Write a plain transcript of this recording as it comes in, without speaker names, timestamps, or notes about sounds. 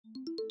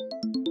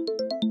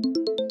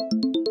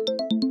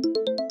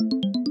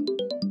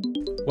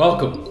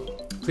Welcome.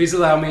 Please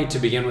allow me to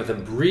begin with a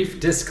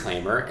brief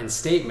disclaimer and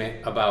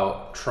statement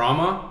about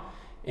trauma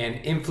and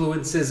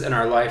influences in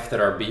our life that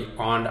are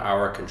beyond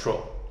our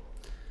control.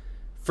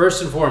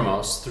 First and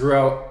foremost,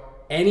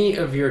 throughout any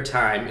of your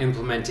time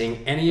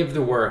implementing any of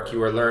the work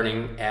you are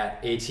learning at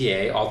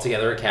ATA,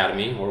 Altogether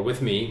Academy, or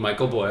with me,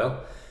 Michael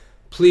Boyle,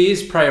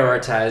 please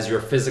prioritize your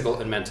physical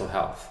and mental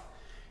health.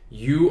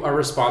 You are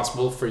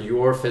responsible for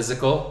your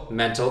physical,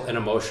 mental, and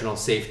emotional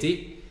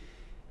safety.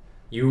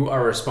 You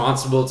are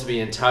responsible to be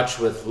in touch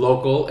with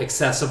local,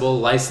 accessible,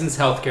 licensed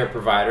healthcare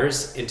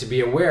providers and to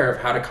be aware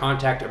of how to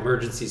contact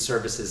emergency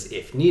services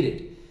if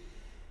needed.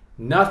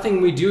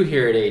 Nothing we do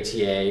here at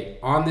ATA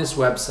on this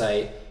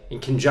website, in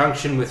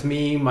conjunction with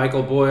me,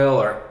 Michael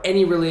Boyle, or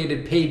any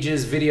related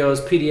pages, videos,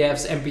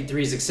 PDFs,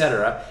 MP3s,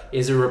 etc.,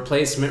 is a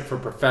replacement for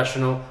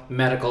professional,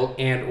 medical,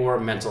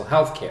 and/or mental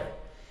health care.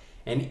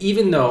 And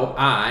even though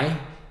I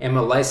am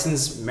a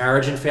licensed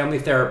marriage and family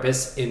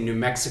therapist in New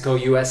Mexico,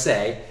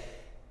 USA,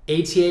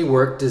 ATA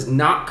work does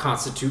not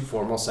constitute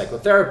formal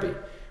psychotherapy.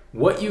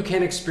 What you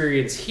can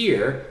experience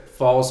here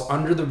falls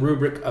under the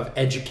rubric of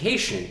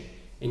education,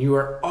 and you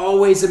are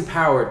always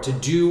empowered to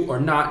do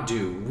or not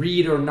do,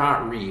 read or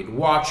not read,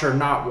 watch or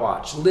not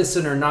watch,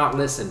 listen or not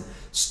listen,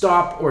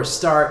 stop or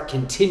start,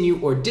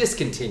 continue or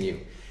discontinue,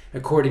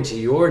 according to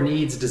your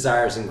needs,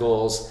 desires, and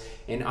goals,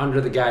 and under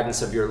the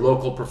guidance of your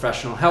local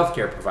professional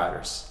healthcare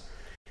providers.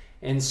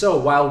 And so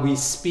while we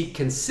speak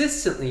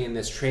consistently in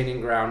this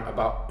training ground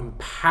about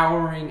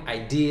empowering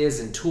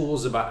ideas and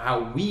tools about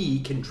how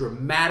we can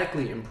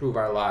dramatically improve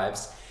our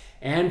lives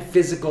and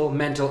physical,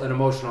 mental, and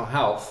emotional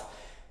health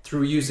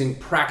through using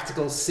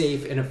practical,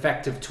 safe, and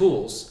effective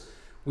tools,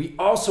 we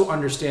also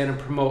understand and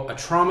promote a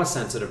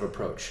trauma-sensitive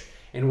approach.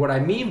 And what I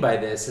mean by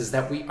this is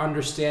that we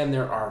understand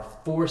there are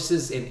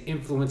forces and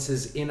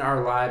influences in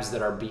our lives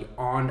that are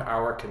beyond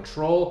our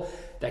control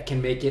that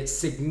can make it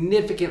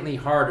significantly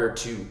harder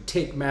to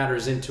take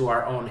matters into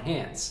our own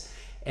hands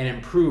and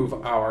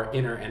improve our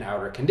inner and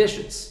outer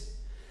conditions.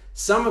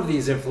 Some of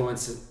these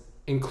influences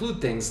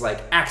include things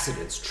like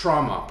accidents,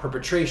 trauma,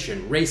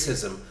 perpetration,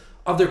 racism,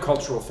 other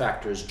cultural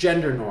factors,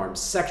 gender norms,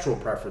 sexual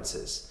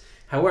preferences.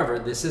 However,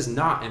 this is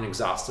not an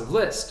exhaustive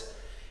list.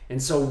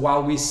 And so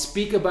while we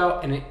speak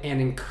about and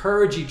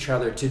encourage each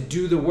other to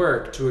do the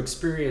work to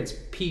experience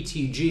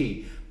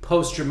PTG,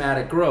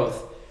 post-traumatic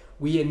growth,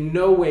 we in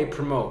no way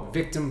promote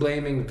victim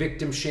blaming,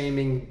 victim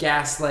shaming,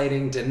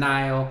 gaslighting,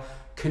 denial,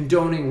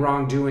 condoning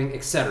wrongdoing,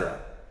 etc.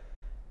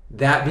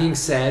 That being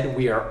said,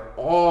 we are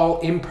all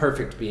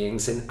imperfect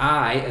beings, and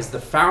I, as the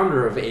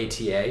founder of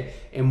ATA,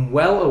 am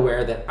well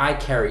aware that I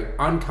carry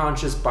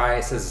unconscious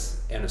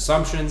biases and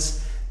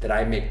assumptions, that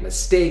I make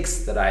mistakes,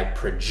 that I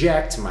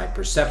project my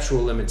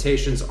perceptual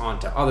limitations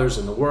onto others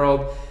in the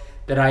world,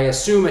 that I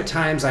assume at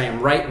times I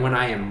am right when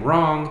I am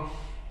wrong,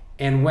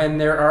 and when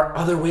there are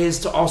other ways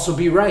to also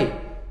be right.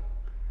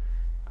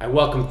 I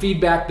welcome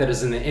feedback that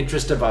is in the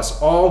interest of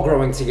us all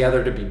growing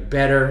together to be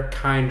better,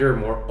 kinder,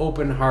 more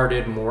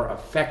open-hearted, more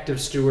effective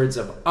stewards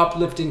of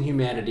uplifting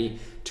humanity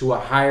to a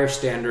higher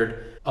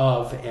standard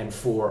of and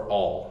for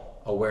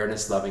all.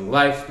 Awareness-loving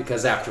life,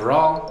 because after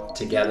all,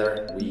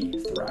 together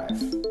we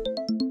thrive.